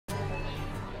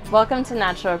Welcome to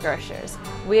Natural Grocers.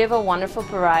 We have a wonderful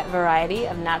variety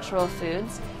of natural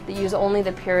foods that use only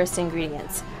the purest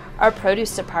ingredients. Our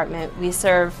produce department, we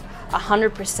serve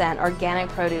 100% organic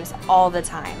produce all the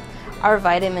time. Our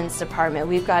vitamins department,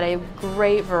 we've got a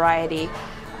great variety.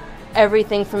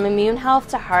 Everything from immune health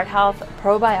to heart health,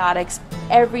 probiotics,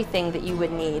 everything that you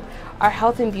would need. Our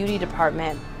health and beauty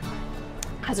department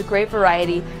has a great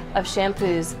variety of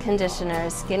shampoos,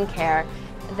 conditioners, skincare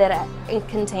that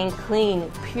contain clean,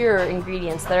 pure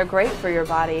ingredients that are great for your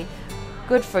body,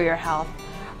 good for your health.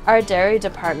 Our dairy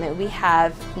department, we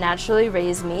have naturally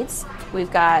raised meats. We've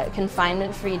got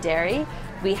confinement-free dairy.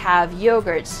 We have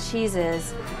yogurts,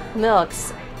 cheeses,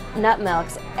 milks, nut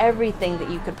milks, everything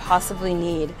that you could possibly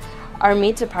need. Our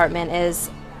meat department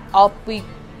we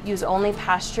use only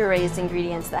pasture-raised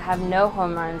ingredients that have no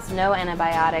hormones, no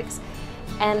antibiotics,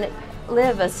 and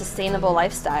live a sustainable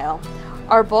lifestyle.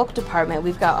 Our bulk department,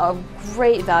 we've got a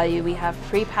great value. We have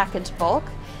pre-packaged bulk,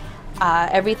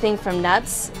 everything from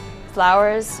nuts,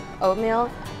 flours,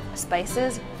 oatmeal,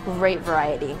 spices, great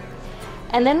variety.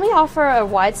 And then we offer a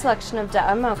wide selection of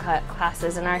demo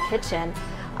classes in our kitchen.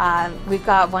 We've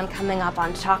got one coming up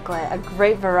on chocolate, a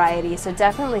great variety, so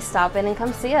definitely stop in and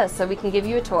come see us so we can give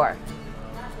you a tour.